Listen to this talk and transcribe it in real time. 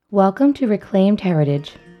Welcome to Reclaimed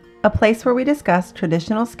Heritage, a place where we discuss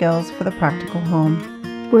traditional skills for the practical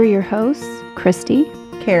home. We're your hosts, Christy,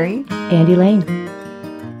 Carrie, and Elaine.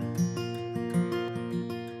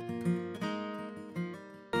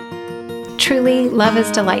 Truly, love is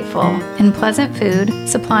delightful, and pleasant food,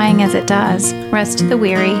 supplying as it does, rest to the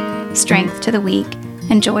weary, strength to the weak,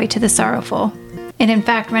 and joy to the sorrowful. It in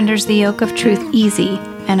fact renders the yoke of truth easy,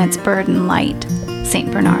 and its burden light.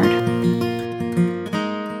 St. Bernard.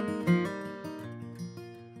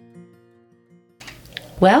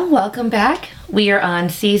 Well, welcome back. We are on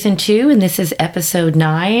season 2, and this is episode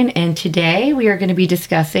 9. And today we are going to be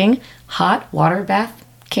discussing hot water bath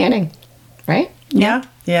canning, right? Yeah.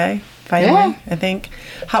 Finally, Yeah. I think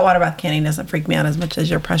hot water bath canning doesn't freak me out as much as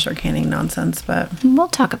your pressure canning nonsense, but We'll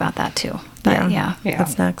talk about that too. But yeah.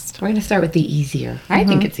 That's next. We're going to start with the easier. I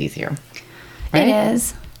think it's easier. Right?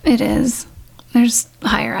 It is. There's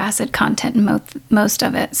higher acid content in most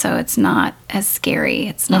of it, so it's not as scary.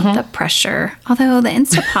 It's not the pressure. Although the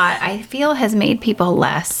Instapot, I feel, has made people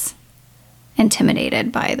less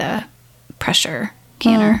intimidated by the pressure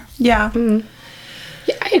canner. Yeah.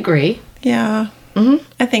 Yeah, I agree. Yeah.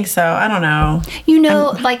 I think so. I don't know. You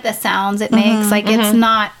know, like the sounds it makes. Like it's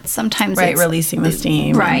not sometimes Right, it's releasing the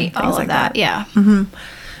steam. right. and All things of like that. Yeah.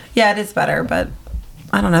 Yeah, it is better, but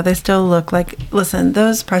I don't know. They still look like, listen,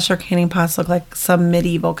 those pressure canning pots look like some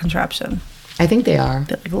medieval contraption. I think they are.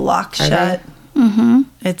 They're like locked Are shut.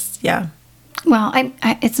 It's, yeah. Well,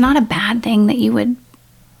 it's not a bad thing that you would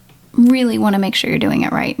really want to make sure you're doing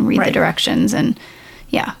it right and read the Right. directions. And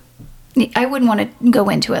yeah, I wouldn't want to go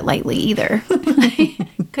into it lightly either.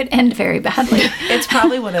 Could end very badly. It's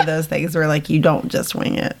probably one of those things where, like, you don't just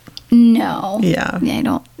wing it. No. Yeah. I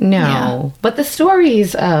don't. No. Yeah. But the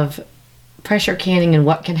stories of pressure canning and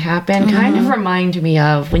what can happen kind of remind me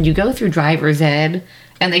of when you go through driver's ed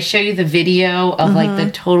and they show you the video of like the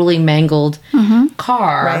totally mangled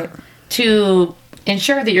car Right. to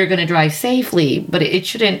ensure that you're going to drive safely, but it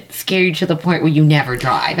shouldn't scare you to the point where you never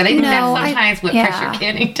drive. And I think No, that's sometimes what yeah. pressure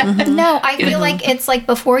canning does. No, I feel like it's like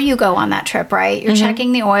before you go on that trip, right? You're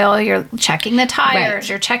checking the oil, you're checking the tires, Right.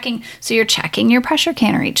 you're checking your pressure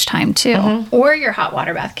canner each time too, or your hot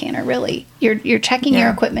water bath canner. Really, you're checking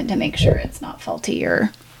your equipment to make sure it's not faulty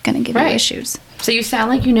or going to give you Right. issues. So you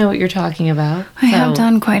sound like you know what you're talking about. I have So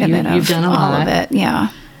done quite a bit of You've done a all lot. of it. Yeah,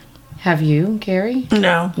 Have you, Carrie?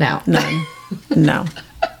 No. No. None. No.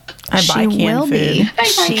 I buy she canned will food. be. buy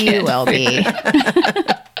She canned will be.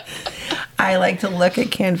 I like to look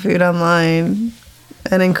at canned food online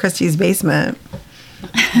and in Christy's basement.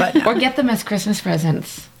 But no. Or get them as Christmas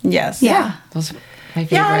presents. Yes. Yeah. Those are my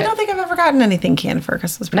favorite. Yeah, I don't think I've ever gotten anything canned for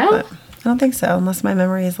Christmas. No? But I don't think so, unless my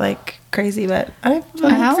memory is like crazy. But How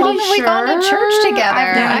long have we gone to church together?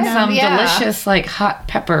 I've done some Yeah. delicious like hot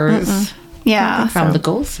peppers Yeah. from the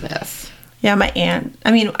Goldsmiths. yeah, my aunt.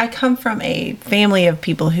 I mean, I come from a family of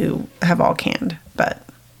people who have all canned, but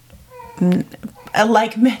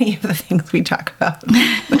like many of the things we talk about,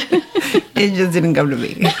 it just didn't come to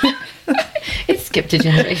me. It skipped a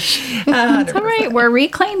generation. It's all right. We're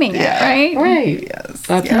reclaiming it, right? Right. Yes.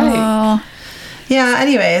 That's yes. right. Oh, Yeah.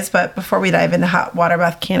 Anyways, but before we dive into hot water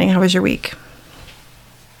bath canning, how was your week?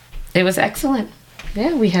 It was excellent.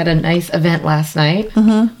 Yeah, we had a nice event last night.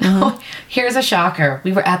 Here's a shocker.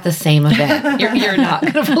 We were at the same event. You're not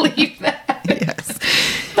going to believe that. Yes.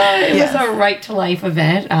 It Yes. was a Right to Life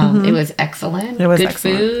event. It was excellent. It was good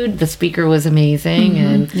excellent. food. The speaker was amazing.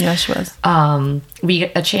 And Yeah, she was. we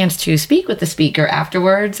got a chance to speak with the speaker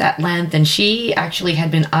afterwards at length, and she actually had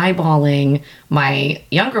been eyeballing my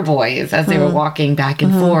younger boys as they were walking back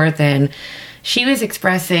and forth, and she was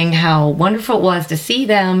expressing how wonderful it was to see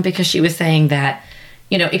them, because she was saying that,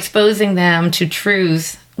 you know, exposing them to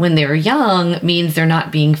truths when they're young means they're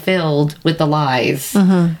not being filled with the lies,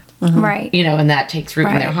 right. you know, and that takes root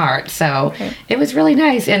in their Right. heart. So it was really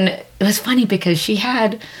nice. And it was funny because she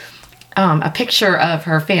had a picture of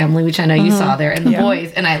her family, which I know you saw there, and the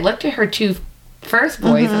boys. And I looked at her two first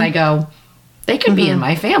boys and I go, they could be in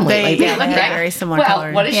my family. They- like, yeah, look they that- had very similar well,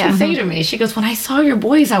 coloring. what did Yeah. she say to me? She goes, when I saw your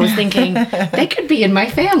boys, I was thinking they could be in my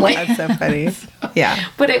family. That's so funny. Yeah.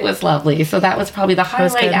 But it was lovely. So that was probably the was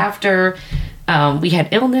highlight good. after we had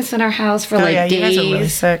illness in our house for like yeah, you days. guys were really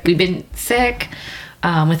sick. We've been sick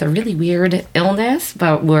with a really weird illness,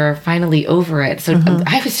 but we're finally over it. So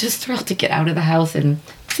I was just thrilled to get out of the house and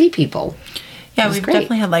see people. Yeah, was we've great.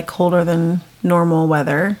 definitely had like colder than normal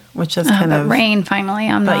weather, which is kind But of rain finally.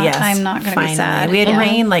 I'm But not. yes, I'm not going to be finally. sad. We had Yeah.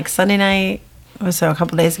 rain like Sunday night, so a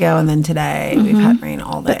couple days ago, and then today we've had rain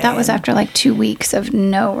all day. But that was and- after like 2 weeks of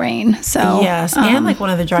no rain. So Yes, and like one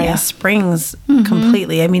of the driest yeah. springs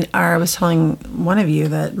completely. I mean, I was telling one of you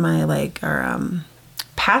that my like our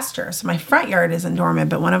pasture. So my front yard isn't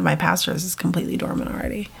dormant, but one of my pastures is completely dormant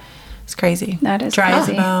already. It's crazy. That is dry as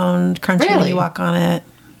a crazy. bone, crunchy when Really? you walk on it.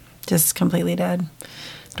 Just completely dead.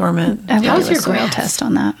 Dormant. I would How's do a your soil grass? test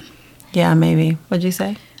on that. Yeah, maybe. What'd you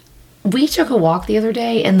say? We took a walk the other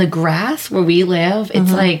day, and the grass where we live,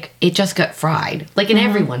 it's like it just got fried. Like in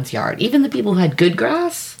everyone's yard. Even the people who had good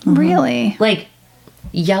grass, Really? like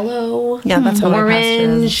yellow, Yeah, that's what my pasture is.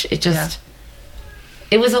 orange. It just,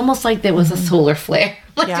 it was almost like there was a solar flare.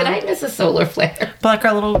 Like, Yeah. did I miss a solar flare? But like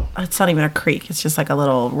our little, it's not even a creek. It's just like a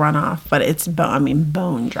little runoff, but it's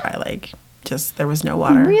bone dry. Like just there was no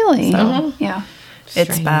water. Really? So Yeah.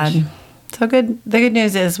 it's Strange. bad. So good. The good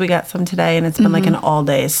news is we got some today, and it's been like an all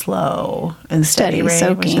day slow and steady, Steady,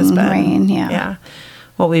 rain, which soaking has been rain, yeah. yeah,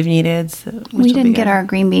 what we've needed. So, which will We be didn't get good. our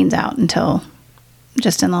green beans out until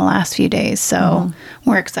just in the last few days, so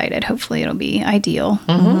we're excited. Hopefully, it'll be ideal.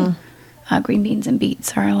 Green beans and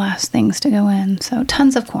beets are our last things to go in. So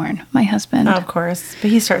tons of corn. My husband. Of course, but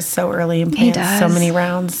he starts so early and plants so does. many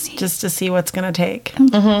rounds just to see what's going to take.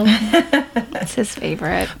 That's his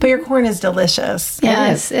favorite. But your corn is delicious.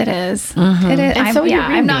 Yes, it is. It is. And so are your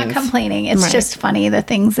green I'm not beans. complaining. It's Right. just funny the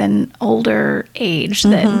things in older age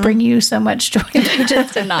that bring you so much joy that you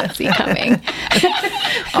just did not see coming.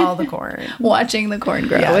 All the corn. Watching the corn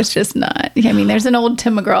grow Yeah. is just not. I mean, there's an old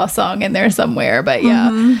Tim McGraw song in there somewhere, but yeah,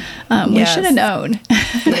 we Yes. should have known.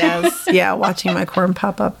 Yes. Yeah. Watching my corn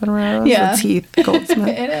pop up in rows. Yeah. With Heath Goldsmith.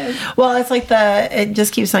 It is. Well, it's like it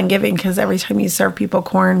just keeps on giving because every time you serve people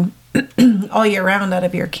corn all year round out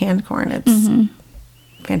of your canned corn, it's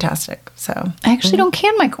fantastic. So, I actually don't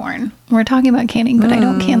can my corn. We're talking about canning, but I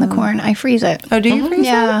don't can the corn. I freeze it. oh, do you freeze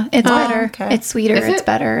Yeah, it? it's Oh, better. okay. It's sweeter. Is It's it?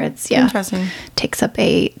 better. It's Interesting. Takes up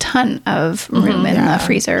a ton of room in Yeah. the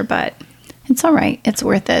freezer, but it's all right. It's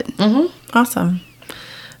worth it. Awesome.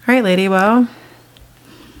 All right, lady. Well,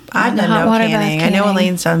 I've The done hot no water bath canning. I know canning.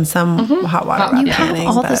 Elaine's done some hot water Hot- bath you Have canning.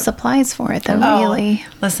 all the but- supplies for it, though. Oh, Really,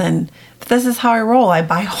 listen, this is how I roll. I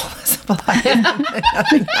buy all the supplies.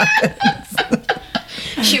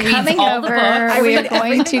 She reads coming all the over. books. I We read are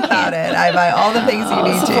going everything to about it. I buy all the things you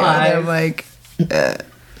need to. supplies. And I'm like,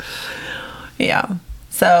 yeah.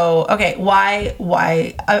 So okay, why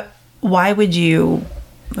would you?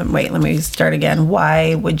 Wait, let me start again.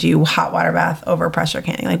 Why would you hot water bath over pressure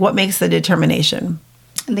canning? Like, what makes the determination?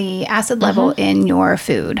 the acid level in your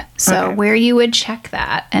food. So Okay. where you would check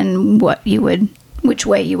that and which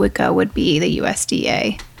way you would go would be the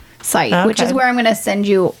USDA site, which is Okay. where I'm going to send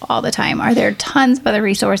you all the time. Are there tons of other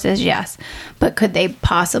resources? Yes. But could they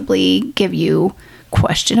possibly give you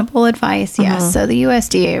questionable advice? Yes. So the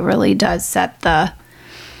USDA really does set the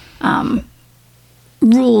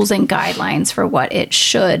rules and guidelines for what it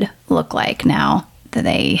should look like. Now,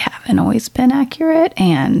 they haven't always been accurate,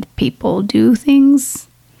 and people do things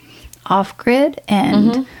off grid,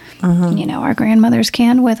 and you know, our grandmothers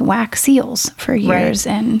canned with wax seals for years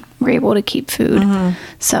and were able to keep food.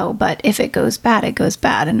 So, but if it goes bad, it goes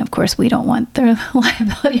bad, and of course we don't want the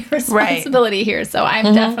liability or responsibility here. So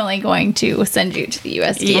I'm definitely going to send you to the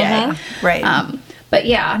USDA. Yeah. Right. But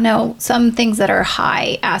yeah, no, some things that are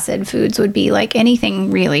high acid foods would be like anything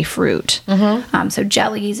really fruit. So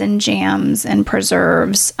jellies and jams and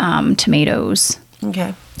preserves, tomatoes,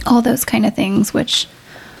 Okay. all those kind of things, which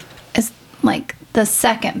is like the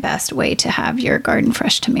second best way to have your garden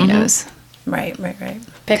fresh tomatoes Right. because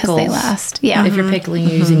Pickles. they last. Yeah. If you're pickling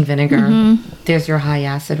using vinegar, there's your high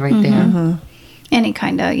acid right there. Any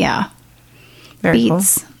kind of, Very cool.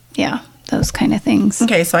 beets. Yeah. Those kind of things.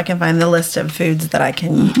 Okay, so I can find the list of foods that I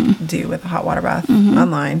can do with a hot water bath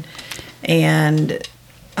online. And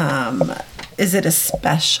is it a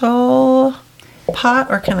special pot,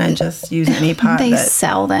 or can I just use any pot? They that,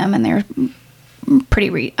 sell them, and they're pretty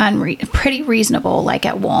reasonable, like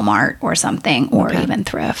at Walmart or something, or even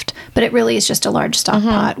thrift. But it really is just a large stock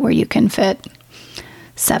pot where you can fit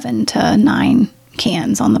 7 to 9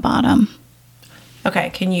 cans on the bottom. okay,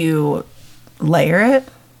 can you layer it?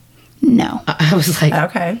 No, I was like,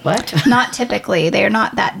 Okay. what? not typically. They're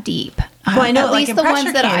not that deep. Well, I know, At like least in the pressure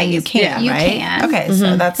ones that I canning, use, you can, you right? can. Okay,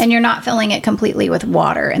 so that's And you're not filling it completely with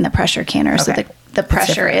water in the pressure canner. So Okay. the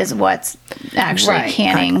pressure is what's actually Right.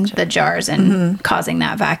 canning the jars and causing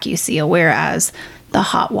that vacuum seal, whereas the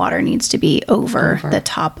hot water needs to be over the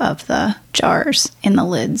top of the jars in the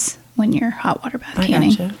lids when you're hot water bath I canning.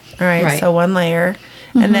 gotcha. All right, Right. so one layer,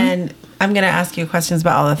 and then I'm going to ask you questions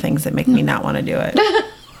about all the things that make me not want to do it.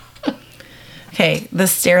 Okay, the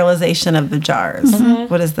sterilization of the jars.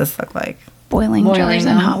 What does this look like? Boiling jars in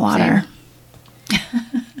them, hot water.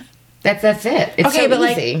 That's it. It's so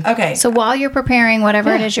easy. okay, So while you're preparing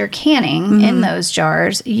whatever it is you're canning in those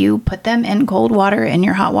jars, you put them in cold water in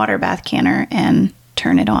your hot water bath canner and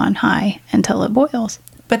turn it on high until it boils.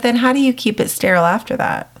 But then how do you keep it sterile after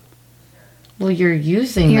that? Well, you're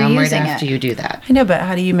using You're them using right after it. you do that. I know, but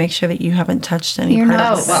how do you make sure that you haven't touched any You're part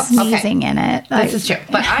not of well, this? okay. sneezing in it. This is true.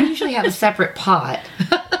 But I usually have a separate pot.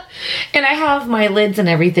 And I have my lids and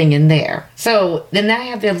everything in there. So then I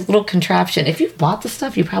have the little contraption. If you've bought the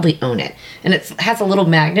stuff, you probably own it. And it has a little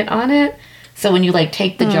magnet on it. So when you like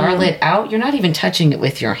take the jar lid out, you're not even touching it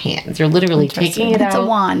with your hands. You're literally taking it out. It's a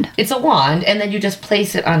wand. It's a wand. And then you just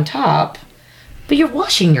place it on top. But you're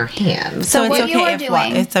washing your hands. So it's what okay you are if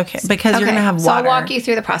doing? it's okay because you're Okay, gonna have so water. I'll walk you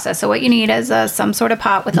through the process. So what you need is some sort of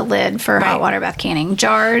pot with a lid for hot water bath canning.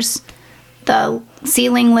 Jars, the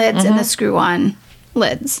sealing lids, and the screw-on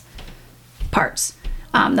lids parts.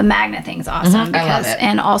 The magnet thing's awesome I love because, it.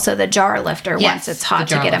 and also the jar lifter Yes, once it's hot the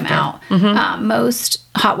to jar get them lifter. out. Most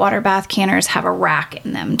hot water bath canners have a rack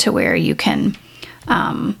in them to where you can.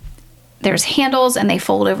 There's handles and they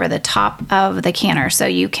fold over the top of the canner, so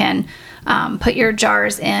you can put your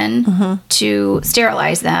jars in to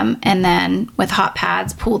sterilize them, and then with hot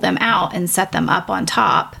pads pull them out and set them up on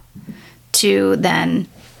top to then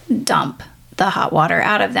dump the hot water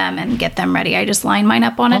out of them and get them ready. I just line mine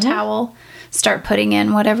up on a towel, start putting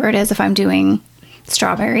in whatever it is. If I'm doing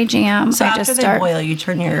strawberry jam, So I after just they start. boil, you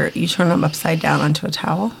turn them upside down onto a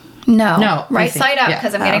towel. No, I right see. side up Yeah.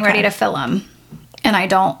 because I'm getting Okay. ready to fill them. And I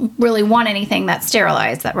don't really want anything that's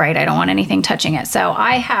sterilized, that right? I don't want anything touching it. So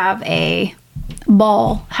I have a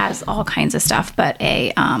ball, has all kinds of stuff, but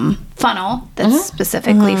a funnel that's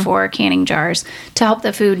specifically for canning jars to help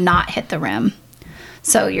the food not hit the rim.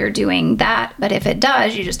 So you're doing that, but if it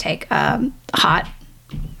does, you just take a hot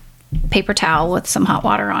paper towel with some hot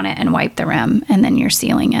water on it and wipe the rim, and then you're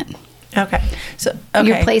sealing it. Okay. So okay.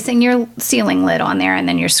 You're placing your sealing lid on there, and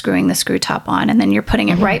then you're screwing the screw top on, and then you're putting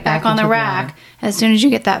it right back on the into the rack. As soon as you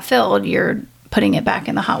get that filled, you're putting it back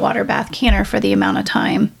in the hot water bath canner for the amount of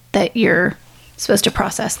time that you're supposed to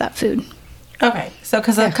process that food. Okay, so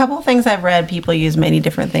because a couple of things I've read, people use many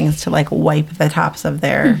different things to like wipe the tops of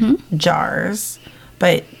their jars,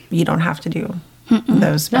 but you don't have to do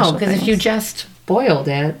those special No, because if things. you just boiled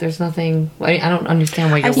it, there's nothing. I don't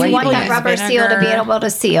understand why you're I've seen You want wiping that it. rubber seal to be vinegar able to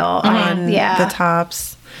seal. on Yeah. the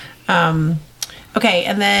tops. Okay,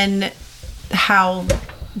 and then how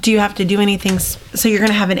do you have to do anything? So you're going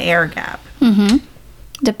to have an air gap.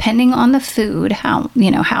 Depending on the food, how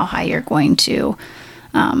high you're going to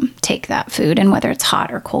take that food, and whether it's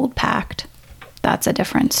hot or cold packed, that's a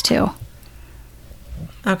difference too.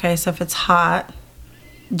 Okay, so if it's hot,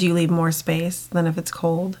 do you leave more space than if it's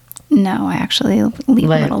cold? No, I actually leave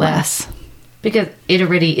a little less. Because it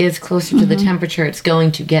already is closer to the temperature it's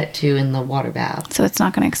going to get to in the water bath. So it's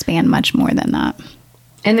not going to expand much more than that.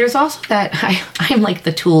 And there's also that I'm like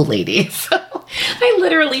the tool lady. So I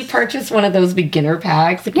literally purchased one of those beginner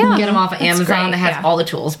packs. You can get them off of that's Amazon great, that has yeah. all the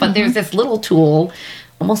tools. But there's this little tool,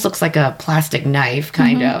 almost looks like a plastic knife,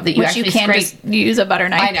 kind of, that you Which actually you can scrape. just use a butter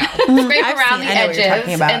knife. I know. Scrape I've around seen- the I know what you're talking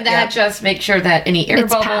edges, about, and that yeah. just makes sure that any air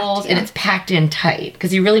It's packed, bubbles and yeah. it's packed in tight,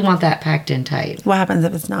 because you really want that packed in tight. What happens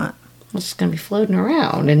if it's not? It's just going to be floating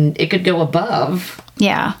around, and it could go above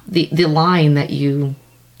Yeah. the line that you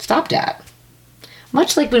stopped at.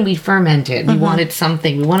 Much like when we fermented, we wanted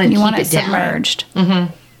something. We wanted to You keep want it it down. submerged.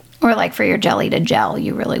 Or like for your jelly to gel,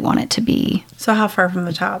 you really want it to be So how far from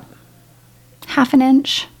the top? half an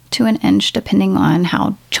inch to an inch, depending on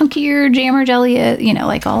how chunky your jam or jelly is,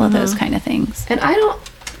 like all of those kind of things. And I don't,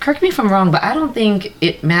 correct me if I'm wrong, but I don't think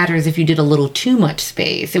it matters if you did a little too much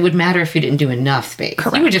space. It would matter if you didn't do enough space.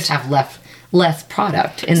 You would just have less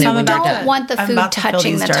product in there I'm when you're about done. to- want the I'm food about to fill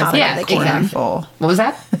touching these the jars top up of Yeah, the a quarter can. full. What was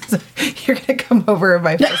that? You're going to come over and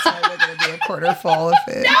my first time we're going to be a quarter full of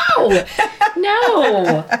food.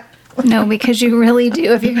 No. No, because you really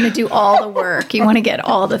do. If you're going to do all the work, you want to get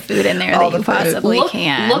all the food in there All that the you food. possibly Look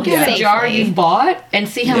can. at the jar safely. you've bought and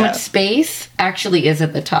see how Yeah. much space actually is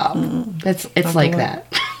at the top. It's like that.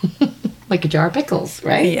 Like a jar of pickles,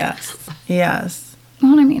 right? Yes. Yes.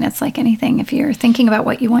 Well, I mean, it's like anything. If you're thinking about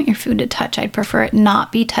what you want your food to touch, I'd prefer it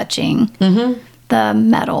not be touching the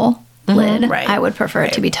metal lid. Right. I would prefer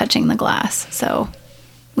it to Right. be touching the glass. So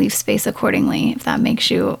leave space accordingly if that makes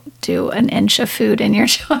you do an inch of food in your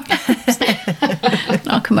jar.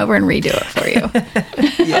 I'll come over and redo it for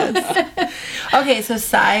you. Yes. Okay, so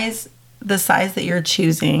the size that you're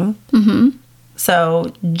choosing. Mm-hmm.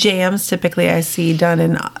 So jams typically I see done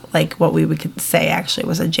in like what we would say actually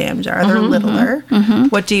was a jam jar. They're littler.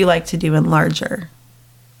 What do you like to do in larger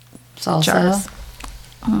Salsa. jars?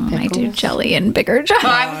 I do Pickles. jelly in bigger jars. Oh,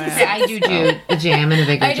 I was gonna say I do the jam in a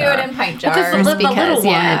bigger I do jar. it in pint Because jars the little because, one,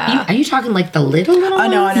 yeah. are you talking like the little Oh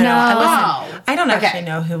no, one? no, no. No. Listen, I don't Okay. actually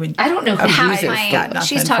know who would. I don't know who abuse uses it. Pint. Got nothing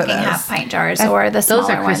She's for talking those. half pint jars or the smaller Those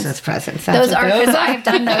are Christmas ones. presents. That's Those what are because I've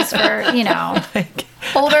done those for, Like,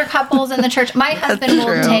 older couples in the church. My husband will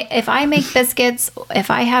true. take, if I make biscuits, if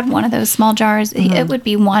I had one of those small jars, it would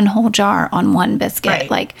be one whole jar on one biscuit.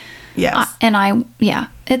 Right. Like, Yes.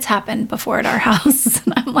 it's happened before at our house.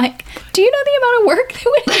 And I'm like, do you know the amount of work that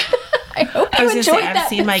would, I hope I you was gonna enjoyed say I've that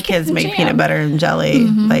seen my biscuit kids and make jam. peanut butter and jelly.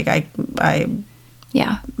 Like I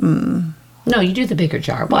Yeah. No, you do the bigger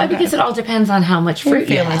jar. Why? Because it all depends on how much fruit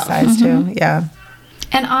you family have. size too. Yeah.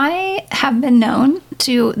 And I have been known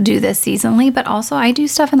to do this seasonally, but also I do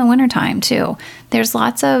stuff in the wintertime too. There's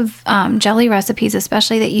lots of jelly recipes,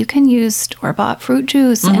 especially that you can use store-bought fruit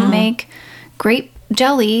juice and make grape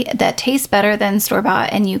jelly that tastes better than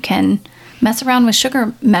store-bought, and you can mess around with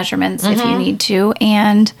sugar measurements if you need to.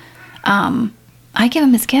 And I give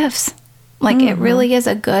them as gifts. Like it really is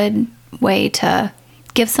a good way to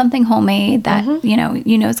give something homemade that you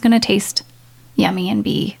know is going to taste yummy and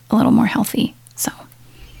be a little more healthy. So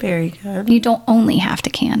Very good. you don't only have to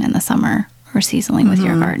can in the summer or seasonally with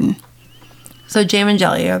your garden. So jam and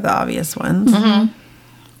jelly are the obvious ones.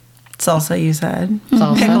 Salsa, you said.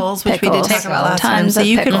 Salsa. Pickles, which we did Pickles. talk about last time. Tons So of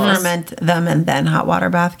you could pickles. ferment them and then hot water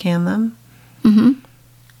bath can them.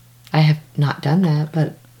 I have not done that,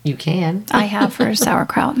 but you can. I have for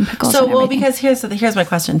sauerkraut and pickles. So, and well, everything. because here's my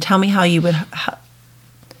question. Tell me how you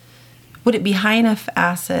would it be high enough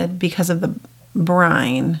acid because of the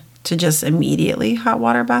brine to just immediately hot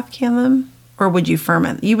water bath can them? Or would you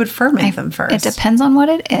ferment? You would ferment them first. It depends on what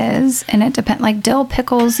it is, and it depends. Like dill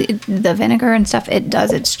pickles, the vinegar and stuff, it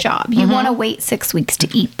does its job. You want to wait 6 weeks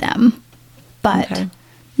to eat them, but Okay.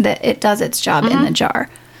 it does its job in the jar.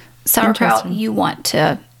 Sauerkraut, Interesting. you want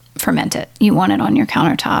to ferment it. You want it on your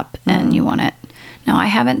countertop, and you want it. Now, I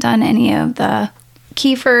haven't done any of the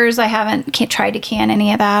kefirs. I haven't tried to can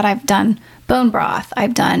any of that. I've done bone broth.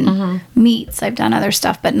 I've done meats. I've done other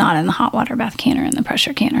stuff, but not in the hot water bath canner, in the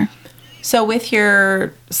pressure canner. So with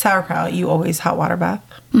your sauerkraut, you always hot water bath?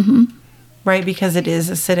 Mm-hmm. Right? Because it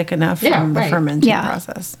is acidic enough Yeah, from the right. fermenting Yeah.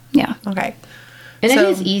 process. Yeah. Okay. And So- it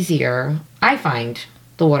is easier. I find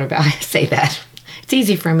the water bath. I say that. It's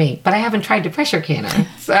easy for me, but I haven't tried the pressure canner.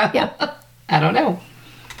 So Yeah. I don't know.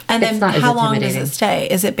 And It's then not as how long does intimidating. it stay?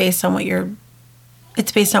 Is it based on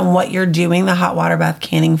it's based on what you're doing the hot water bath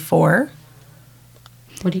canning for?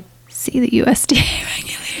 What do you? See the USDA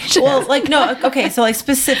regulation. Well, like, no, okay, so like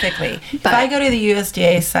specifically, if But- I go to the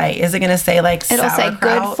USDA site, is it going to say like It'll say sauerkraut?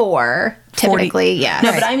 good for, 40 typically, yes.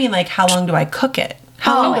 No, but I mean like how long do I cook it?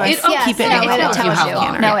 How long do I keep it in no, the hot it water tells bath you.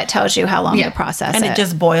 canner? No, it tells you how long Yeah. to process And it. it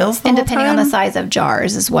just boils the and whole depending on the time? size of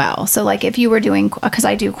jars as well. So, like if you were doing, because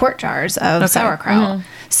I do quart jars of sauerkraut,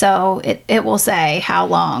 so it will say how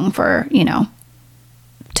long for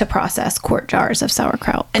to process quart jars of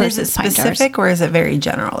sauerkraut And is it versus pint specific or is it very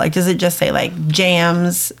general? Like, does it just say like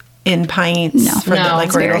jams in pints? No. For No, like,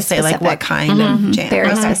 it's or very it'll say like what specific. kind of jam? Very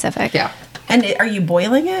Okay. specific. Yeah, And are you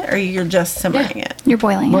boiling it or you're just simmering it? You're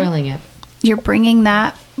boiling it. boiling it. You're bringing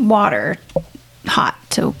that water hot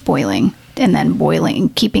to boiling and then boiling,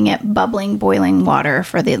 keeping it bubbling, boiling water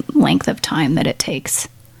for the length of time that it takes,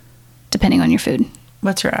 depending on your food.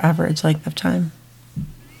 What's your average length of time?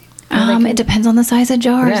 It depends on the size of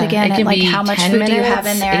jars Yeah, again, it and can like be how much 10 food do you minutes, have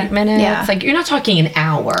in there. 8 minutes. Yeah. Like you're not talking an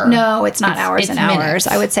hour. No, it's not hours it's and hours. minutes.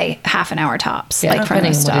 I would say half an hour tops, Yeah, like for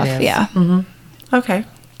depending most on what stuff. it is. Yeah. Okay.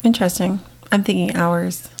 Interesting. I'm thinking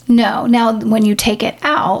hours. No, now when you take it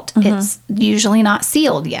out, it's usually not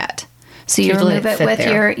sealed yet. So you Usually remove it it sit with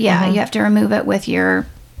there. you have to remove it with your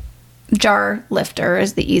jar lifter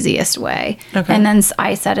is the easiest way. Okay. And then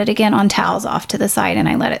I set it again on towels off to the side and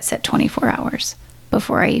I let it sit 24 hours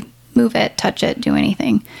before I move it, touch it, do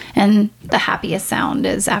anything. And the happiest sound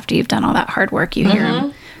is after you've done all that hard work, you hear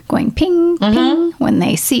them going ping, ping when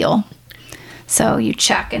they seal. So you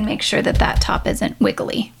check and make sure that that top isn't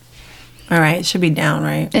wiggly. All right. It should be down,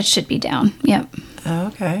 right? It should be down. Yep. Oh,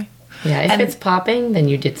 okay. Yeah, if And- it's popping, then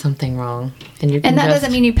you did something wrong, and you can And that just-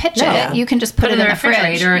 doesn't mean you pitch No. it. You can just put it in the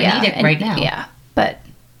refrigerator fridge. and eat it right now. Yeah, but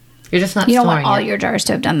You're just not. you don't want storing all it. your jars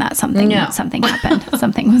to have done that. Something something happened.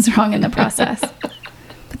 Something was wrong in the process.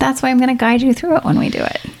 But that's why I'm going to guide you through it when we do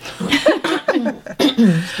it.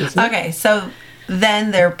 Okay. So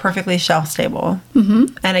then they're perfectly shelf stable. Mm-hmm.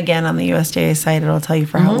 And again, on the USDA site, it'll tell you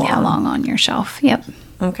for how long. How long on your shelf? Yep.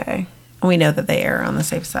 Okay. We know that they err on the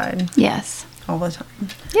safe side Yes. all the time.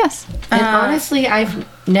 Yes. And honestly, I've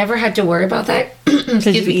never had to worry about that. Excuse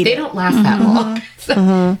you me, eat they it. don't last that long.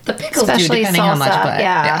 So the pickles Especially do, depending salsa. how much. But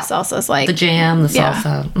yeah, salsa's like the jam, the Yeah.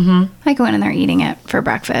 salsa. Mm-hmm. I go in and they're eating it for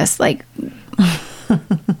breakfast. Like,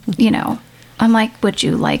 I'm like, would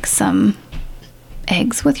you like some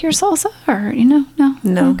eggs with your salsa, or no,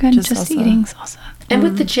 No, we're good just just salsa. eating salsa. And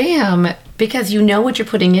with the jam, because you know what you're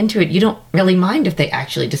putting into it, you don't really mind if they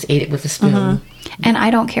actually just ate it with a spoon. And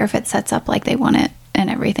I don't care if it sets up like they want it and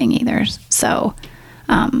everything either. So,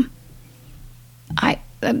 I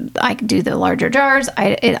do the larger jars.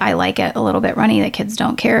 I like it a little bit runny. The kids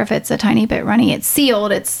don't care if it's a tiny bit runny. It's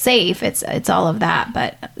sealed. It's safe. It's all of that.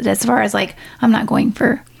 But as far as like, I'm not going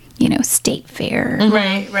for state fair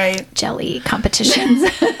Right. jelly competitions.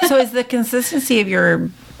 So is the consistency of your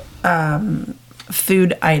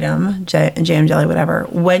food item, jam, jelly, whatever,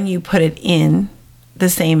 when you put it in, the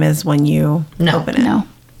same as when you No. open it? No.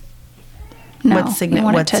 What's you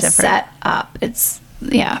want it what's to different? set up.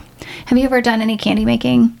 Have you ever done any candy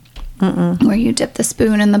making? Where you dip the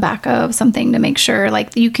spoon in the back of something to make sure,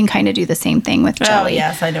 like you can kind of do the same thing with jelly. Oh,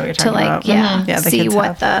 yes, I know what you're to talking like, about. yeah, Yeah, the see kids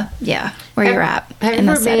what where you're at Have you in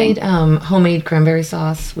the ever setting. made homemade cranberry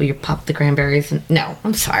sauce where you pop the cranberries? No,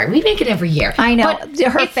 I'm sorry. We make it every year. I know But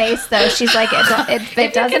her face though. She's like, if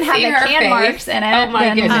it doesn't have see the her can face. marks in it, Oh, my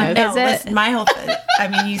then goodness. is it? listen, my whole thing, I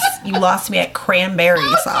mean, you lost me at cranberry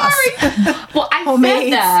sauce. Well, I Homemade,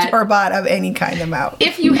 said that. store-bought of any kind amount.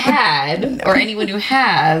 If you had, or anyone who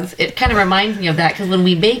has, it kind of reminds me of that because when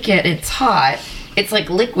we make it, it's hot. It's like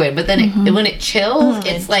liquid, but then when it chills,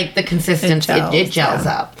 it's like the consistency. It gels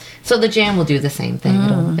yeah. up. So the jam will do the same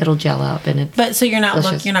thing. It'll gel up, and it's But so you're not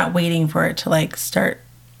delicious. you're not waiting for it to like start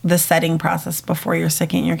the setting process before you're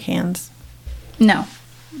sticking your cans. No.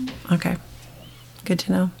 Okay, good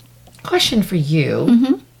to know. Question for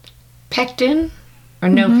you: pectin or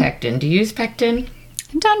no pectin? Do you use pectin?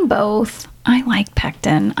 I've done both. I like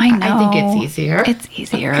pectin. I know. I think it's easier. It's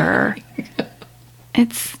easier.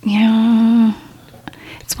 It's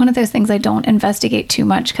It's one of those things I don't investigate too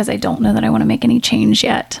much because I don't know that I want to make any change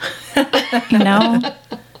yet. Right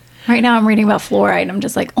now I'm reading about fluoride and I'm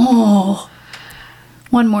just like,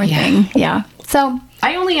 one more thing. Yeah. So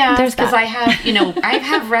I only ask There's because that. I have,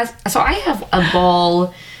 I have a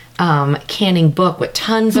ball canning book with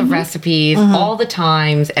tons of recipes, all the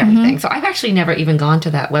times, everything. So I've actually never even gone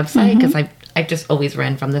to that website because I've just always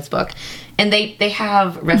ran from this book. And they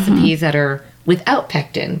have recipes that are without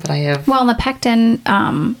pectin, but I have... Well, the pectin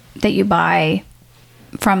that you buy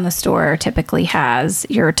from the store typically has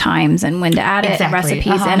your times and when to add it, Exactly.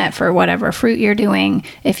 recipes in it for whatever fruit you're doing.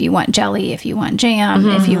 If you want jelly, if you want jam,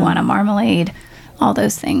 if you want a marmalade, all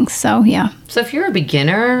those things. So, yeah, So if you're a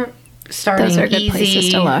beginner, starting those are good easy, places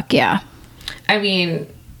to look. Yeah. I mean,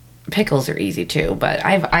 pickles are easy too, but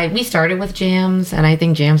we started with jams, and I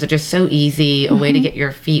think jams are just so easy, a way to get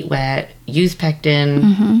your feet wet. Use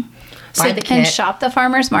pectin. Buy the kit. And shop the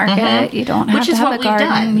farmer's market. You don't have Which to is have what a we've garden.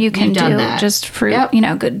 done. You can We've done do that. just fruit,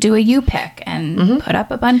 Yep. do a U-pick and put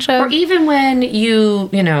up a bunch of... Or even when you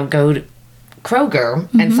go to Kroger,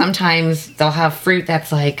 and sometimes they'll have fruit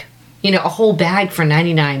that's like, a whole bag for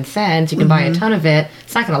 99 cents. You can buy a ton of it.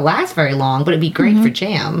 It's not going to last very long, but it'd be great for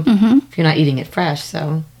jam if you're not eating it fresh.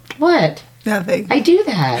 So, what? Nothing. I do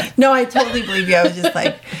that. No, I totally believe you. I was just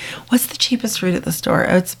like, what's the cheapest fruit at the store?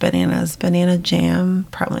 Oh, it's bananas. Banana jam?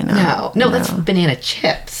 Probably not. No, that's banana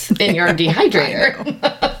chips in your dehydrator.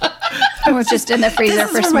 Or just in the freezer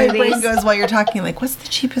This for is where my brain smoothies. goes while you're talking. Like, what's the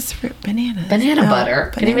cheapest fruit? Bananas. Banana No,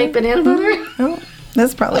 butter. Can you make banana butter? No,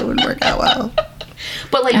 this probably wouldn't work out well.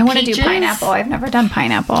 But like I want to peaches, do pineapple. I've never done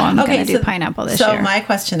pineapple. I'm going to do pineapple this year. So my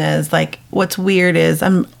question is, like, what's weird is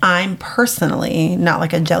I'm personally not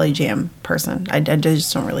like a jelly jam person. I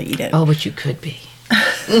just don't really eat it. Oh, but you could be.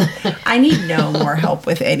 I need no more help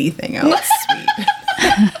with anything else sweet.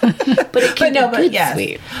 But it can be good yes.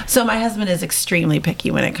 sweet. So my husband is extremely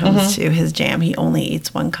picky when it comes to his jam. He only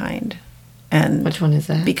eats one kind. And Which one is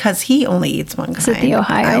that? because he only eats one kind. it the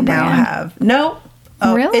Ohio I now brand? have no.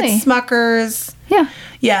 Oh, Really? It's Smucker's. Yeah.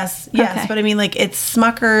 Yes, Okay. but I mean, like, it's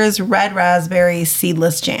Smucker's red raspberry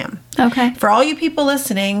seedless jam. Okay. For all you people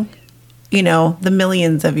listening, the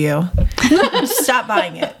millions of you, stop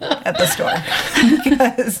buying it at the store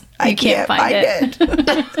because I can't find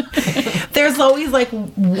it. There's always like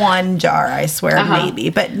one jar, I swear, maybe.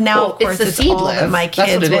 But now, Well, of course, it's the it's all that seedless. my That's what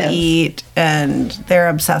kids it will is. eat, and they're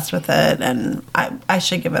obsessed with it. And I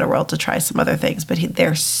should give it a whirl to try some other things, but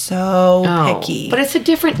they're so picky. But it's a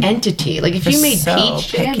different entity. Like if you They're made so peach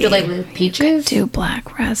jam, picky. do like with peaches? Do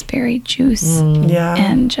black raspberry juice yeah,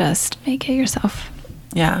 and just make it yourself.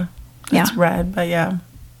 yeah, Yeah. it's red, but yeah.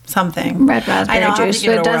 Something Red raspberry I know, I'll have to juice,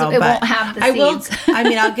 give but it a whirl, doesn't. It but won't have the I will. seeds. I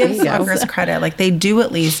mean, I'll give There you go. Smucker's credit. Like they do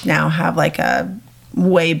at least now have like a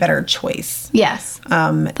way better choice. Yes.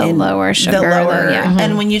 The lower sugar, yeah.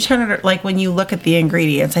 And when you turn it, like when you look at the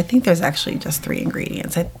ingredients, I think there's actually just 3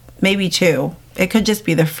 ingredients, maybe 2. It could just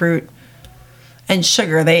be the fruit And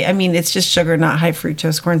sugar, it's just sugar, not high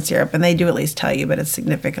fructose corn syrup. And they do at least tell you, but it's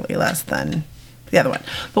significantly less than the other one.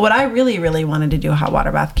 But what I really, really wanted to do a hot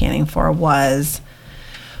water bath canning for was,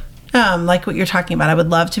 like what you're talking about, I would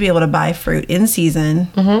love to be able to buy fruit in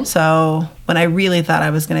season. So when I really thought I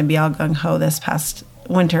was going to be all gung-ho this past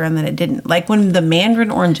winter and then it didn't. Like when the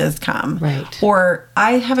mandarin oranges come. Right. Or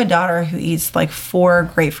I have a daughter who eats like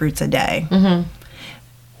 4 grapefruits a day.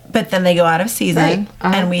 But then they go out of season,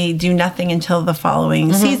 Right. and we do nothing until the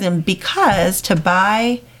following season, because to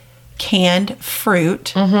buy canned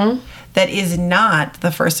fruit that is not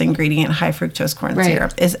the first ingredient, high fructose corn Right.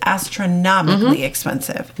 syrup, is astronomically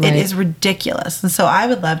expensive. Right. It is ridiculous. And so I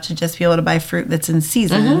would love to just be able to buy fruit that's in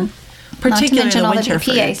season, Not to particularly mention the all the winter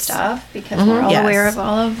BPA fruits. stuff, because we're all Yes. aware of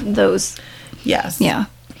all of those. Yes. Yeah.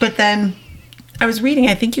 But then I was reading,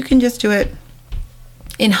 I think you can just do it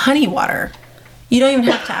in honey water. You don't even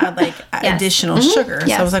have to add like Yes. additional sugar.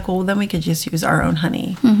 Yes. So I was like, well, then we could just use our own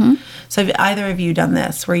honey. So have either of you done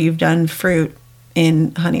this where you've done fruit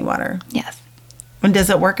in honey water? Yes. And does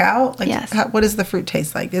it work out? Like, Yes. what does the fruit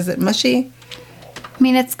taste like? Is it mushy? I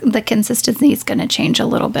mean, it's the consistency is going to change a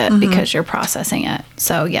little bit because you're processing it.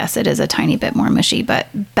 So yes, it is a tiny bit more mushy, but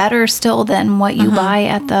better still than what you buy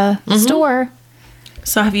at the store.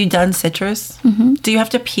 So have you done citrus? Do you have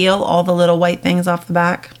to peel all the little white things off the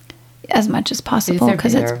back? As much as possible they're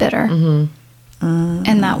because it's bitter. bitter,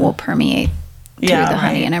 and that will permeate through Yeah, the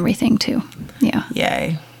honey right. and everything too. Yeah,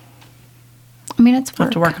 Yay. I mean it's I'll have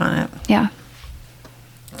work. to work on it. Yeah,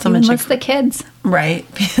 Someone unless should, the kids. right?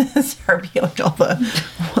 Start peeling all the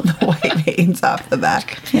white veins off the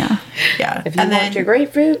back. Yeah, Yeah. If you want your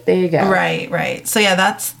grapefruit, there you go. Right. So yeah,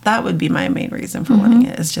 that would be my main reason for wanting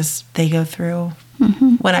it, is just they go through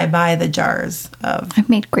when I buy the jars of. I've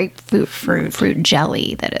made grapefruit Fruit.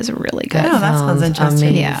 jelly that is really good. Oh, that sounds interesting.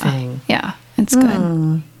 amazing. Yeah, it's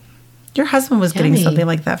good. Your husband was getting Yummy. something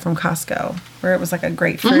like that from Costco, where it was like a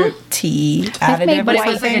grapefruit tea additive. made But or it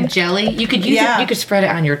was like a something. jelly. You could use Yeah. it. You could spread it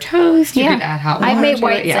on your toast. You Yeah, could add hot water. I've made to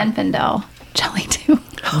white it. Yeah. Zinfandel jelly too.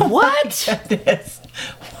 What? Goodness.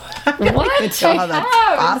 What? Oh, that's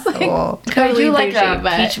possible. Could I do like bougie, a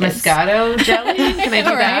but peach it's- Moscato jelly? Can I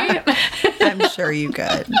do that? I'm sure you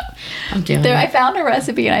could. I'm doing There, I it. found a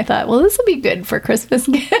recipe and I thought, well, this will be good for Christmas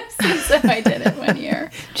gifts. And so I did it one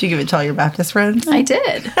year. Did you give it to all your Baptist friends? I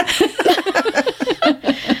did.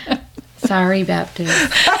 Sorry,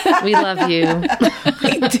 Baptist. We love you.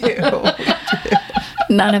 I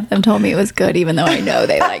do. None of them told me it was good, even though I know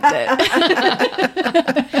they liked it.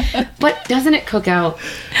 But doesn't it cook out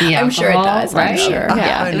the I'm sure it alcohol, does, I'm Right? sure.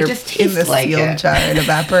 Yeah. It just in the tastes like sealed it. jar, it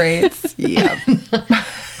evaporates. Yep.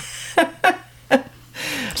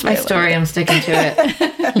 It's my story. I'm sticking to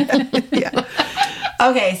it. Yeah.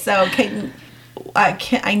 Okay, so I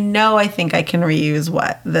think I can reuse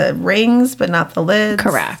the rings, but not the lids.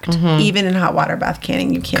 Correct. Even in hot water bath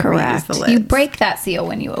canning, you can't reuse Correct. the lids. You break that seal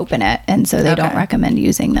when you open it, and so they don't Okay. recommend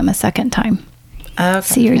using them a second time. Okay.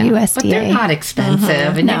 See your USDA. But they're not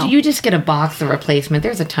expensive. And No. you just get a box of replacement.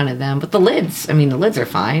 There's a ton of them. But the lids are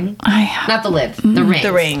fine. Not the lids, the rings.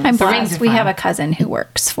 The rings. I'm The rings blessed. are We fine. have a cousin who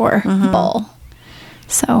works for Bull.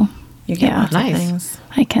 So, You get yeah, lots Nice. of things.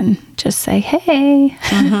 I can just say, hey.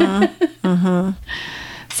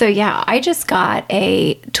 So, yeah, I just got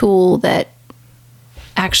a tool that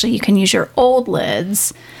actually you can use your old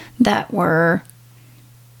lids that were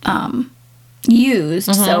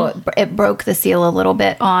used. So it broke the seal a little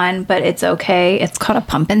bit on, but it's okay. It's called a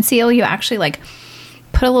pump and seal. You actually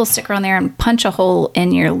put a little sticker on there and punch a hole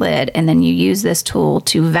in your lid, and then you use this tool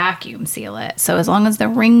to vacuum seal it. So as long as the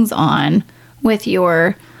ring's on with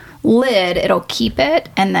your lid, it'll keep it,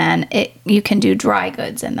 and then you can do dry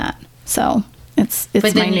goods in that. So it's But my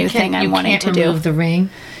then new thing I'm wanting to do. remove the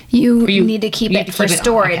ring. You you- need to keep you it need to for keep it on,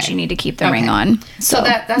 storage. okay. You need to keep the Okay. ring on. So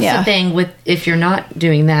that's yeah. the thing with if you're not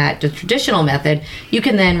doing that, the traditional method, you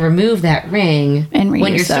can then remove that ring And when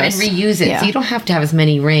reuse and those. reuse it. Yeah. So you don't have to have as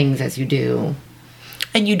many rings as you do.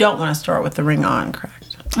 And you don't want to store it with the ring on,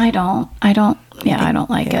 correct? I don't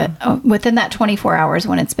like it. Within that 24 hours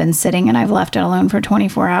when it's been sitting and I've left it alone for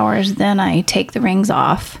 24 hours, then I take the rings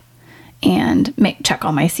off and check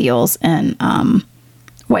all my seals and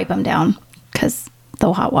wipe them down, because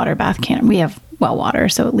the hot water bath we have well water,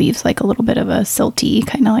 so it leaves like a little bit of a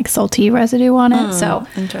kind of like salty residue on it. So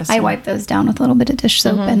interesting. I wipe those down with a little bit of dish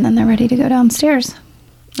soap and then they're ready to go downstairs.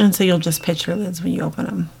 And so you'll just pitch your lids when you open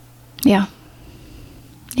them. Yeah.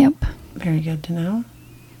 Yep. Very good to know.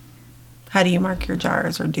 How do you mark your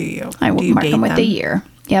jars, or do you? I do will you mark date them with the year.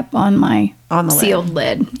 Yep, on my On the sealed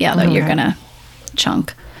lid. Yeah, that you're Okay. gonna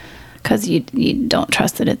chunk, because you don't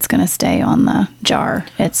trust that it's gonna stay on the jar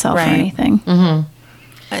itself or Right. anything.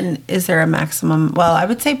 And is there a maximum? Well, I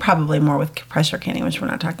would say probably more with pressure canning, which we're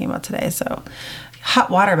not talking about today. So, hot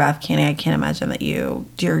water bath canning, I can't imagine that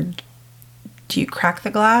do you crack the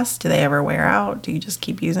glass? Do they ever wear out? Do you just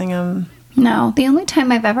keep using them? No, the only time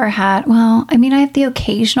I've ever had, well, I mean, I have the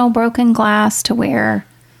occasional broken glass to where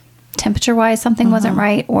temperature-wise something wasn't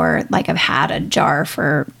right, or like I've had a jar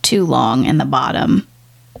for too long and the bottom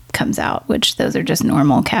comes out, which those are just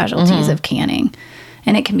normal casualties of canning.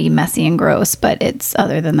 And it can be messy and gross, but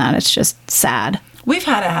other than that, it's just sad. We've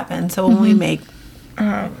had it happen. So when we make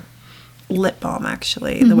lip balm,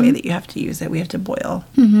 actually, the way that you have to use it, we have to boil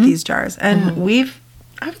these jars. And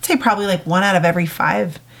I would say probably like 1 out of every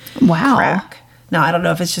 5 Wow. crack. Now, I don't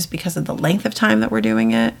know if it's just because of the length of time that we're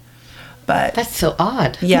doing it, but That's so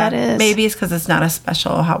odd. yeah, That is. maybe it's because it's not a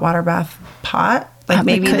special hot water bath pot. Like It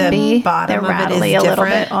maybe could the be. bottom They're of it is rattly a little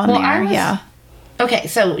different. bit on Well, there. I was- Yeah. Okay,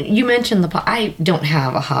 so you mentioned the pot. I don't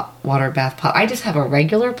have a hot water bath pot. I just have a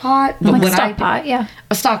regular pot. But Like a when stock pot, yeah.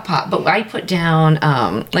 A stock pot. But I put down,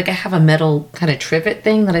 like I have a metal kind of trivet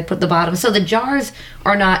thing that I put the bottom. So the jars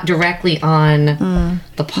are not directly on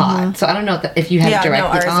the pot. So I don't know if you have Yeah, it no,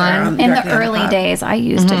 directly ours are on. on- In the directly on the early pot. days, I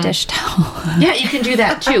used a dish towel. Yeah, you can do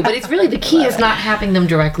that too. But it's really the key is not having them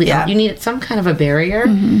directly Yeah. on. You need some kind of a barrier.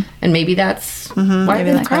 And maybe that's why Maybe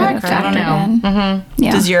they're that could have cracked. I don't cracked know.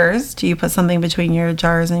 Yeah. Does yours? Do you put something between your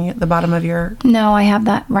jars and the bottom of your? No, I have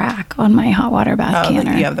that rack on my hot water bath Oh,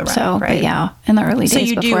 canner. you have the rack, so, right. but yeah, in the early So days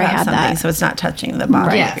you do before I have had something, that. so it's not touching the bottom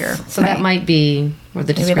of Yes. your. So that might be where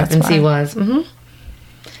the Maybe that's discrepancy why. was.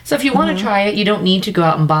 So if you want to try it, you don't need to go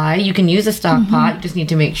out and buy. You can use a stock pot. You just need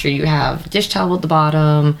to make sure you have dish towel at the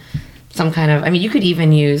bottom, some kind of. I mean, you could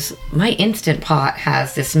even use my Instant Pot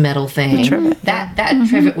has this metal thing. trivet, That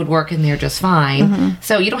trivet would work in there just fine.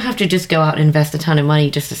 So you don't have to just go out and invest a ton of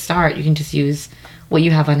money just to start. You can just use what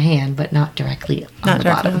you have on hand, but not directly on Not the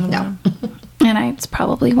directly bottom. on the No. bottom. And it's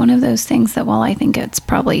probably one of those things that, well, I think it's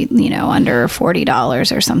probably, under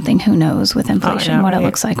 $40 or something. Who knows with inflation yeah, what it right.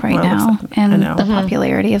 looks like right What it looks now. like. I And know. the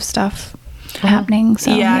popularity of stuff happening.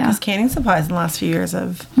 So, Yeah, yeah. because canning supplies in the last few years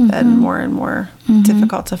have been more and more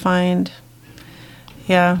difficult to find.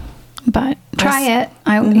 Yeah. But try it.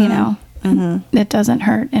 It doesn't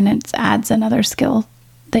hurt. And it adds another skill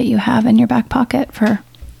that you have in your back pocket for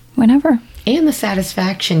whenever. And the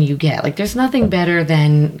satisfaction you get. Like, there's nothing better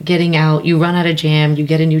than getting out, you run out of jam, you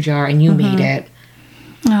get a new jar, and you made it.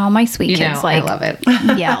 Oh, my sweet kids, I love it.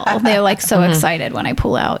 yell. They're like so excited when I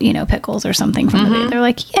pull out, pickles or something from the bag. They're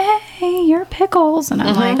like, yay, you're pickles. And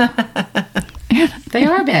I'm like, They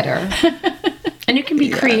are better. And you can be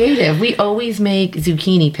creative. We always make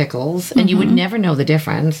zucchini pickles, and you would never know the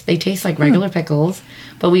difference. They taste like regular pickles,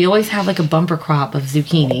 but we always have like a bumper crop of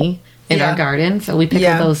zucchini in Yeah. our garden, so we pickle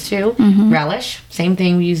Yeah. those too. Relish, same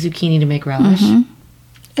thing. We use zucchini to make relish.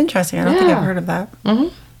 Interesting. I don't think Yeah. I've heard of that.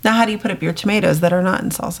 Now, how do you put up your tomatoes that are not in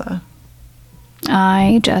salsa?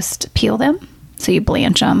 I just peel them. So you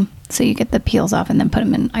blanch them. So you get the peels off and then put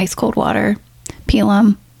them in ice cold water, peel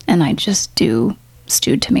them, and I just do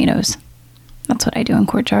stewed tomatoes. That's what I do in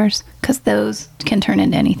quart jars because those can turn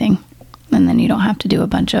into anything. And then you don't have to do a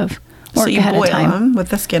bunch of work So you ahead boil of time. them with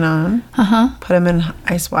the skin on, put them in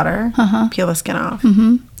ice water, peel the skin off,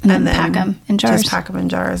 And then pack 'em in jars. Just pack them in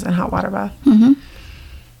jars and hot water bath.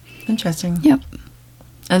 Interesting. Yep.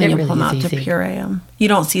 And then It you really pull them is out to easy. puree them. You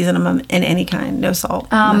don't season them in any kind, no salt,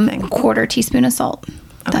 nothing. Quarter teaspoon of salt.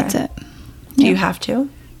 That's Okay. it. Do you have to?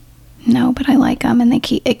 No, but I like them, and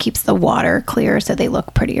it keeps the water clear, so they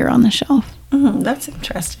look prettier on the shelf. That's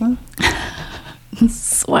interesting.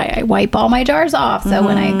 That's why I wipe all my jars off, so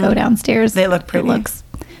when I go downstairs, They look pretty. It looks.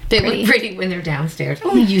 They Pretty. look pretty when they're downstairs.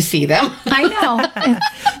 Only you see them. I know.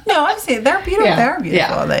 No, I've seen they're beautiful. Yeah, They're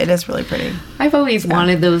beautiful. yeah. It is really pretty. I've always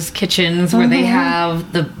wanted those kitchens where they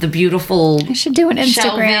have the beautiful I should do an Instagram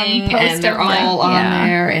shelving post and they're of my- all on yeah.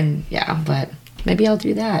 there, and but maybe I'll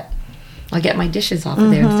do that. I'll get my dishes off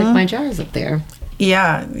of there and stick my jars up there.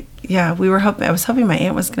 Yeah, yeah. We were hoping. I was hoping my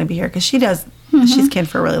aunt was going to be here because she does. She's canned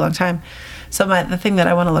for a really long time. So the thing that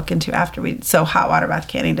I want to look into after hot water bath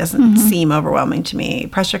canning doesn't seem overwhelming to me.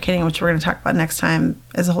 Pressure canning, which we're going to talk about next time,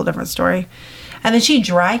 is a whole different story. And then she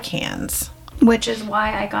dry cans. Which is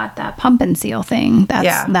why I got that pump and seal thing.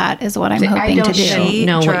 That is what I'm I hoping don't to do. She-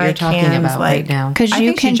 know what dry you're talking cans, about right now. Because I you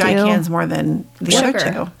think can she dry do cans more than the other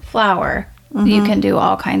sugar, two. flour. You can do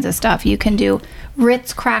all kinds of stuff. You can do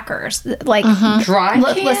Ritz crackers. Like, Dry can?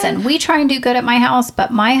 listen, we try and do good at my house,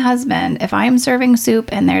 but my husband, if I'm serving soup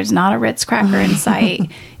and there's not a Ritz cracker in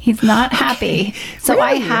sight, he's not happy. So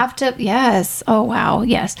I have to, yes. Oh, wow.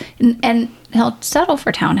 Yes. And he'll settle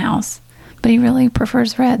for Townhouse, but he really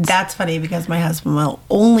prefers Ritz. That's funny because my husband will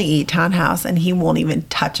only eat Townhouse and he won't even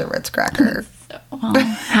touch a Ritz cracker. Well,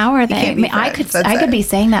 how are they? can't be I friends, could that's it. be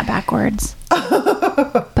saying that backwards.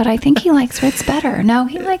 But I think he likes Ritz better. No,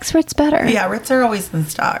 he likes Ritz better. Yeah, Ritz are always in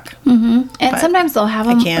stock. And but sometimes they'll have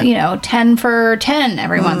I them, can't. 10 for 10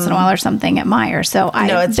 every once in a while or something at Meijer. So No,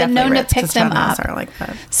 I've it's been known definitely to Ritz, pick 'cause them Townhouse up. are like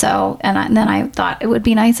that. So, and then I thought it would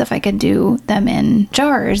be nice if I could do them in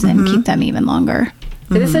jars and keep them even longer.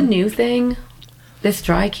 Is this a new thing? This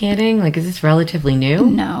dry canning? Like, is this relatively new?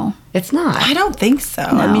 No. It's not. I don't think so.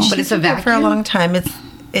 I No. mean, But she's it's a been there for a vacuum? long time. It's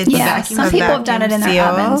Yeah, vacuum, some a people have done it in vacuum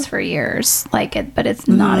their seal. ovens for years, but it's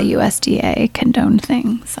not a USDA condoned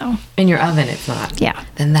thing. So, In your oven, it's not. yeah.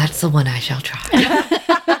 Then that's the one I shall try.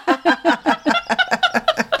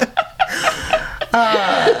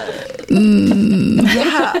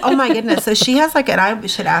 Yeah. Oh my goodness. So she has and I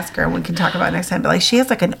should ask her and we can talk about it next time, but she has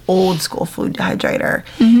an old school food dehydrator.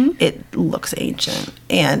 It looks ancient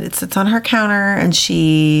and it sits on her counter and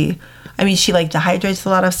she dehydrates a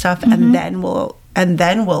lot of stuff and then will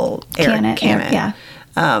can it. Yeah.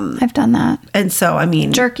 I've done that. And so, I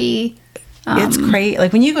mean, Jerky. it's great.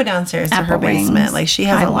 Like when you go downstairs to her Apple basement, wings. she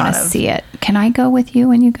has I a lot want to of. see it. Can I go with you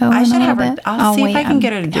when you go? I in a should little have her. bit? I'll see if I can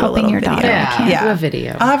get her to do a helping little your video. daughter. Yeah. I can't. Do a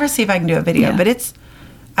video. I'll have her see if I can do a video. Yeah. But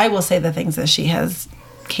I will say the things that she has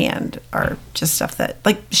canned are just stuff that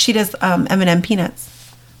she does M&M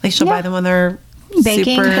peanuts. Like she'll Yeah. buy them when they're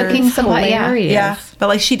Baking, super, cooking, supply. Yeah. Hilarious. Yeah,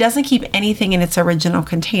 but she doesn't keep anything in its original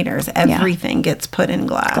containers. Everything gets put in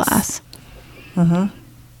glass.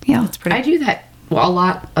 Yeah. It's pretty. I do that. Well, a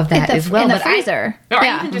lot of that In the- as well. in the but freezer. I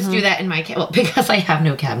Yeah. even just do that in my because I have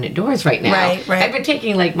no cabinet doors right now. Right. I've been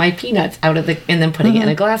taking my peanuts out of and then putting it in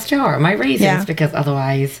a glass jar. My raisins Yeah. because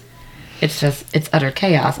otherwise, it's utter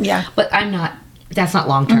chaos. Yeah. But I'm not. That's not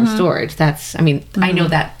long term storage. That's. I mean, I know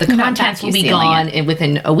that the You're not contents will be vacuum sealing gone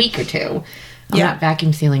within a week or two. I'm Yeah. not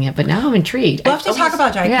vacuum sealing it, but now I'm intrigued. We'll have to talk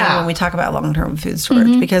about dry canning Yeah. when we talk about long-term food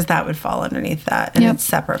storage because that would fall underneath that, and Yep. it's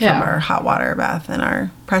separate Yeah. from our hot water bath and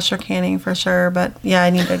our pressure canning for sure. But yeah, I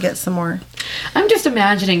need to get some more. I'm just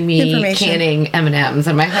imagining me Information. canning M&Ms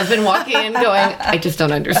and my husband walking in going, I just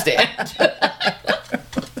don't understand.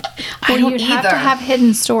 Well, don't you'd have to either. have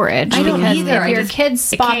hidden storage. I don't because either. If I your just-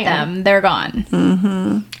 kids I spot can't. them, they're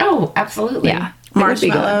gone. Oh, absolutely. Yeah. It would be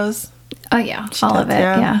good. Marshmallows. Oh yeah, all of it.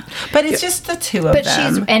 Yeah. But it's just the two of But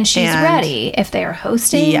them. she's ready if they are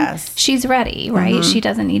hosting. Yes. she's ready, right? She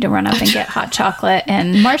doesn't need to run up and get hot chocolate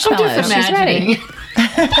and marshmallows. She's ready.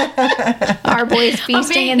 Our boys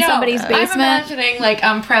feasting in somebody's I'm basement. imagining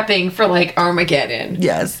I'm prepping for Armageddon.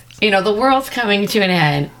 Yes. The world's coming to an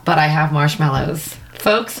end, but I have marshmallows.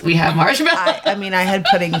 Folks, we have marshmallows. I mean, I had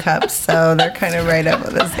pudding cups, so they're kind of right up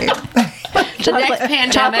with the same. The next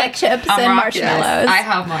pandemic, chocolate chips I'm and rocking this. marshmallows. I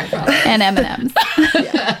have marshmallows. And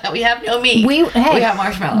M&Ms. We have no meat. We have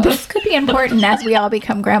marshmallows. This could be important as we all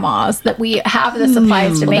become grandmas that we have the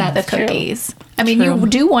supplies to make the that's true. cookies. I mean, you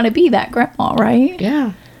do want to be that grandma, right?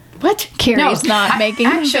 Yeah. What? Carrie's not making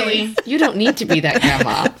them Actually, you don't need to be that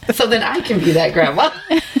grandma. So then I can be that grandma.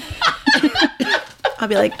 I'll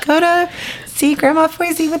be like, go to see Grandma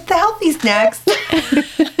Foisey with the healthy snacks.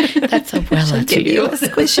 That's Abuela to Give you you. a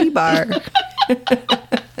squishy bar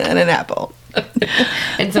and an apple.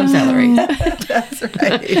 And some celery. That's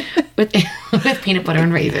right. with peanut butter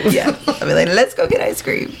and raisins. Yeah. I'll be like, let's go get ice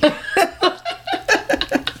cream.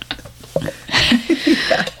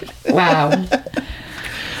 Wow.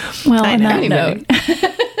 Well, on know. that Anyway.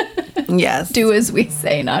 note, Yes. do as we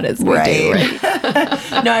say, not as we do, Right.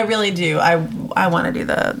 right? No, I really do. I want to do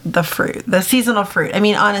the fruit, the seasonal fruit. I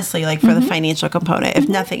mean, honestly, for the financial component, if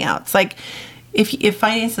nothing else, if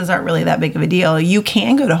finances aren't really that big of a deal, you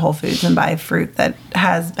can go to Whole Foods and buy fruit that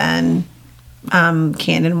has been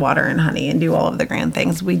canned in water and honey and do all of the grand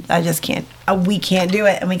things. I just can't. We can't do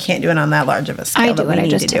it, and we can't do it on that large of a scale. I do that it. we I need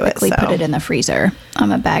just to do typically so. put it in the freezer.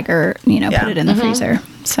 I'm a bagger, put it in the freezer.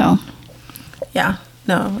 So, Yeah.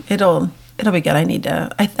 No, it'll be good. I need to.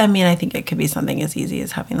 I mean, I think it could be something as easy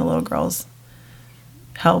as having the little girls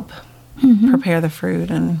help prepare the fruit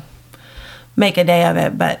and make a day of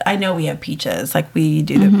it. But I know we have peaches, like we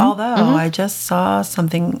do. Although I just saw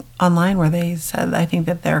something online where they said I think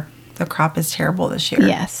that the crop is terrible this year.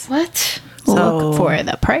 yes. What? Look for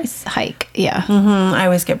the price hike. Yeah. I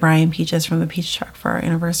always get Brian peaches from the peach truck for our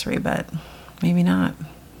anniversary, but maybe not.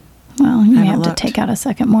 Well, you haven't have to looked. take out a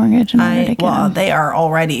second mortgage in order to get them. They are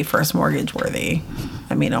already first mortgage worthy.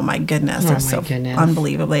 I mean, oh my goodness, they're my so goodness.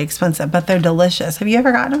 unbelievably expensive, but they're delicious. Have you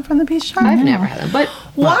ever gotten them from the peach truck? I've never had them. But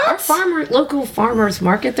What? our local farmers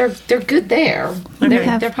market, they're good there.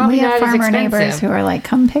 They're probably we have not as farmer expensive. neighbors who are like,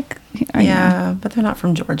 come pick. Yeah, but they're not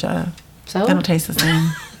from Georgia. So? They don't taste the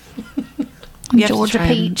same. You have to Georgia try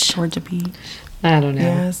 'em. peach. Georgia peach. I don't know.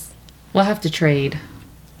 Yes. We'll have to trade.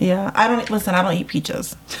 Yeah, I don't eat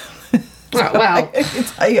peaches. Well, I can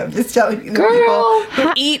tell you, I'm just telling you the Girl, people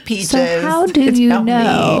who eat peaches. So how do you tell me.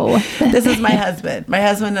 know? This is my husband. My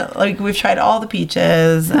husband, like, we've tried all the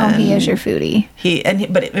peaches. Oh, and he is your foodie.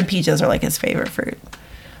 But peaches are like his favorite fruit.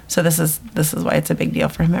 So this is why it's a big deal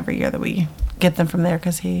for him every year that we get them from there,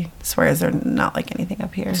 because he swears they're not like anything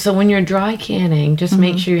up here. so when you're dry canning, just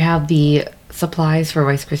make sure you have the supplies for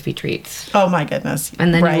Rice Krispie treats. Oh my goodness!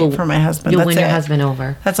 And then right for my husband, you'll that's win your it. husband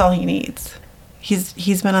over. That's all he needs.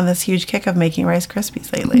 He's been on this huge kick of making Rice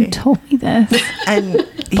Krispies You lately. told me this. And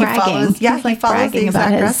he Bragging. follows, yeah, He's, he like, follows the bragging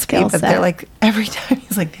about exact his recipe, skill but set. they're like, every time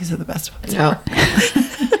he's like, these are the best ones. No.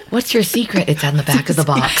 What's your secret? It's on the back of the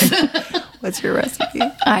box. What's your recipe?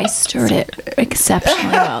 I stirred it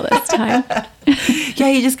exceptionally well this time. Yeah,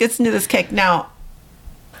 he just gets into this kick. Now,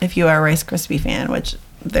 if you are a Rice Krispie fan, which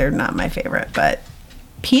they're not my favorite, but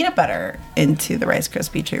peanut butter into the Rice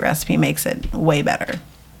Krispie treat recipe makes it way better.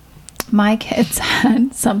 My kids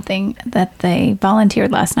had something that they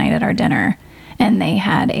volunteered last night at our dinner, and they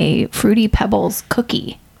had a Fruity Pebbles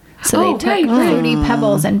cookie. So Oh, they took right, right. Fruity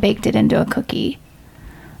Pebbles and baked it into a cookie.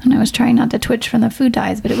 And I was trying not to twitch from the food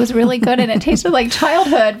dyes, but it was really good, and it tasted like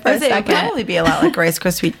childhood for a It would second. probably be a lot like Rice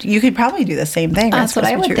Krispie. You could probably do the same thing. That's what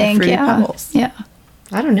Rice I Krispie would treat with think. Fruity Yeah, Pebbles. yeah.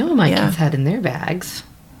 I don't know what my Yeah. kids had in their bags.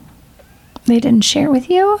 They didn't share with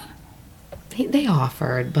you. They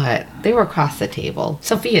offered, but they were across the table.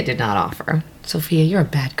 Sophia did not offer. Sophia, you're a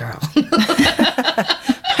bad girl.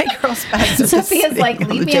 My girl's bags are just Sophia's sitting like, on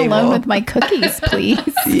the leave me table." alone with my cookies, please.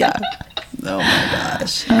 Yeah. Oh my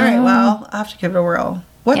gosh. All right. Well, I'll have to give it a whirl.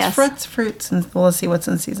 What's Yes. fruits? And let's see what's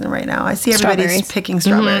in season right now. I see everybody's Strawberries. picking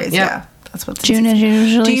strawberries. yep. Yeah. That's what's in June season. is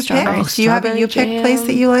usually Do you pick? strawberries. Do you have a Strawberry you pick jam. place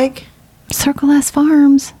that you like? Circle S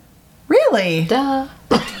Farms. Really? Duh.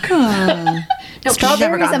 No,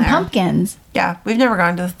 Strawberries and pumpkins. Yeah, we've never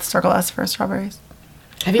gone to Circle S for strawberries.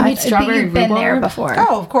 Have you made strawberry You've been there rhubarb? before.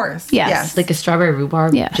 Oh, of course. Yes. Like a strawberry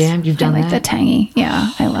rhubarb Yes. jam? You've done I like that? the tangy.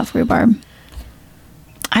 Yeah, I love rhubarb.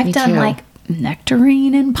 I've Me done too. like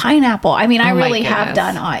nectarine and pineapple. I mean, I Oh my really have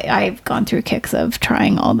goodness. done. I've gone through kicks of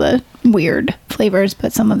trying all the weird flavors,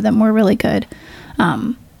 but some of them were really good.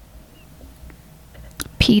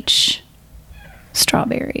 Peach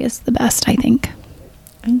strawberry is the best, I think.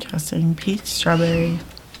 Interesting. Peach, strawberry.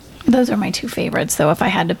 Those are my two favorites. So if I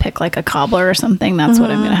had to pick like a cobbler or something, that's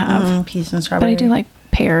what I'm going to have. Peach and But strawberry. I do like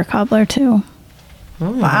pear cobbler too.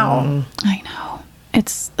 Wow. I know.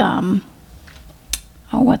 It's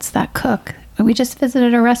what's that cook? We just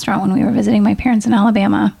visited a restaurant when we were visiting my parents in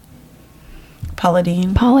Alabama. Paula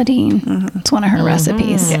Deen. Paula Deen. It's one of her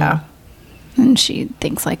recipes. Yeah. And she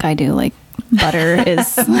thinks like I do, like butter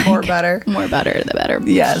is More butter. More butter, the better.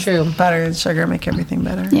 Yes. True. Butter and sugar make everything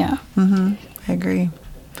better. Yeah. I agree.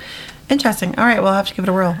 Interesting. All right, we'll have to give it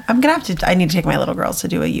a whirl. I need to take my little girls to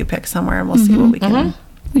do a U pick somewhere, and we'll see what we can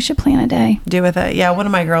We should plan a day. do with it. Yeah, one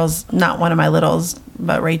of my girls, not one of my littles,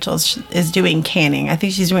 but Rachel's is doing canning. I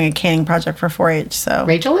think she's doing a canning project for 4-H. So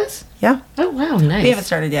Rachel is? yeah, Oh, wow, nice. we haven't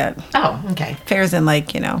started yet. Oh, okay. Fair's in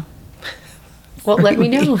Well, let me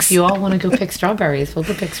know weeks. if you all want to go pick strawberries. We'll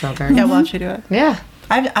go pick strawberries. Yeah, we'll have to do it. Yeah.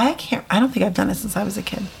 I don't think I've done it since I was a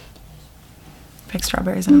kid. Pick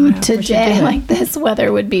strawberries in my house. Today, do it. like this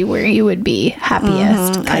weather would be where you would be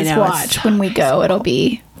happiest. I Because know, watch, it's when we go, it'll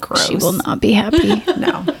be, gross. she will not be happy.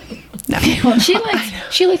 No.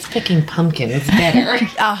 She likes picking pumpkins better.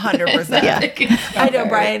 100%. Yeah. I know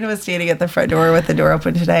Brian was standing at the front door with the door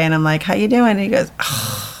open today, and I'm like, how you doing? And he goes,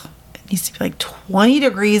 oh, it needs to be like 20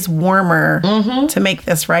 degrees warmer to make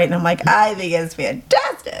this right. And I'm like, I think it's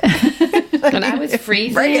fantastic. When I was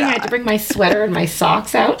freezing, Bring it I had to on. bring my sweater and my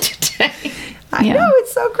socks out today. I Yeah. know,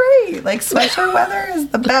 it's so great. Like, sweatshirt weather is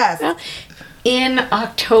the best. In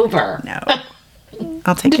October. No.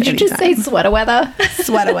 I'll take Did it you just say anytime. sweater weather?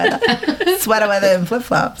 Sweater weather. Sweater weather and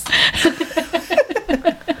flip-flops.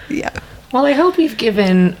 Yeah. Well, I hope we've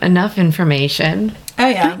given enough information. Oh,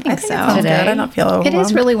 yeah. I think so. It sounds good. Today. I don't feel It overwhelmed.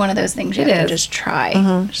 is really one of those things you It have to is. just try.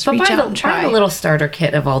 Just But reach buy out and the try. little starter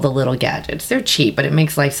kit of all the little gadgets. They're cheap, but it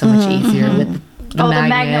makes life so much easier with the Oh, the magnet.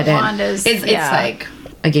 magnet and wand is- It's yeah. like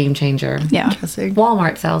a game changer. Yeah. Interesting.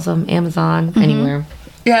 Walmart sells them, Amazon, anywhere.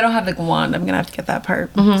 Yeah, I don't have the wand. I'm going to have to get that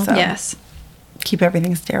part. So Yes. keep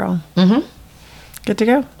everything sterile. Good to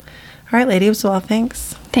go. All right, ladies. Well,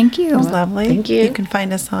 thanks. Thank you. It was lovely. Thank you. You can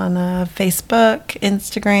find us on Facebook,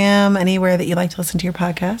 Instagram, anywhere that you like to listen to your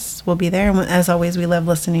podcasts. We'll be there. And as always, we love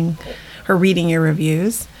listening or reading your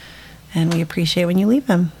reviews, and we appreciate when you leave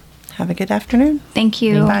them. Have a good afternoon. Thank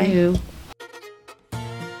you. Bye. You.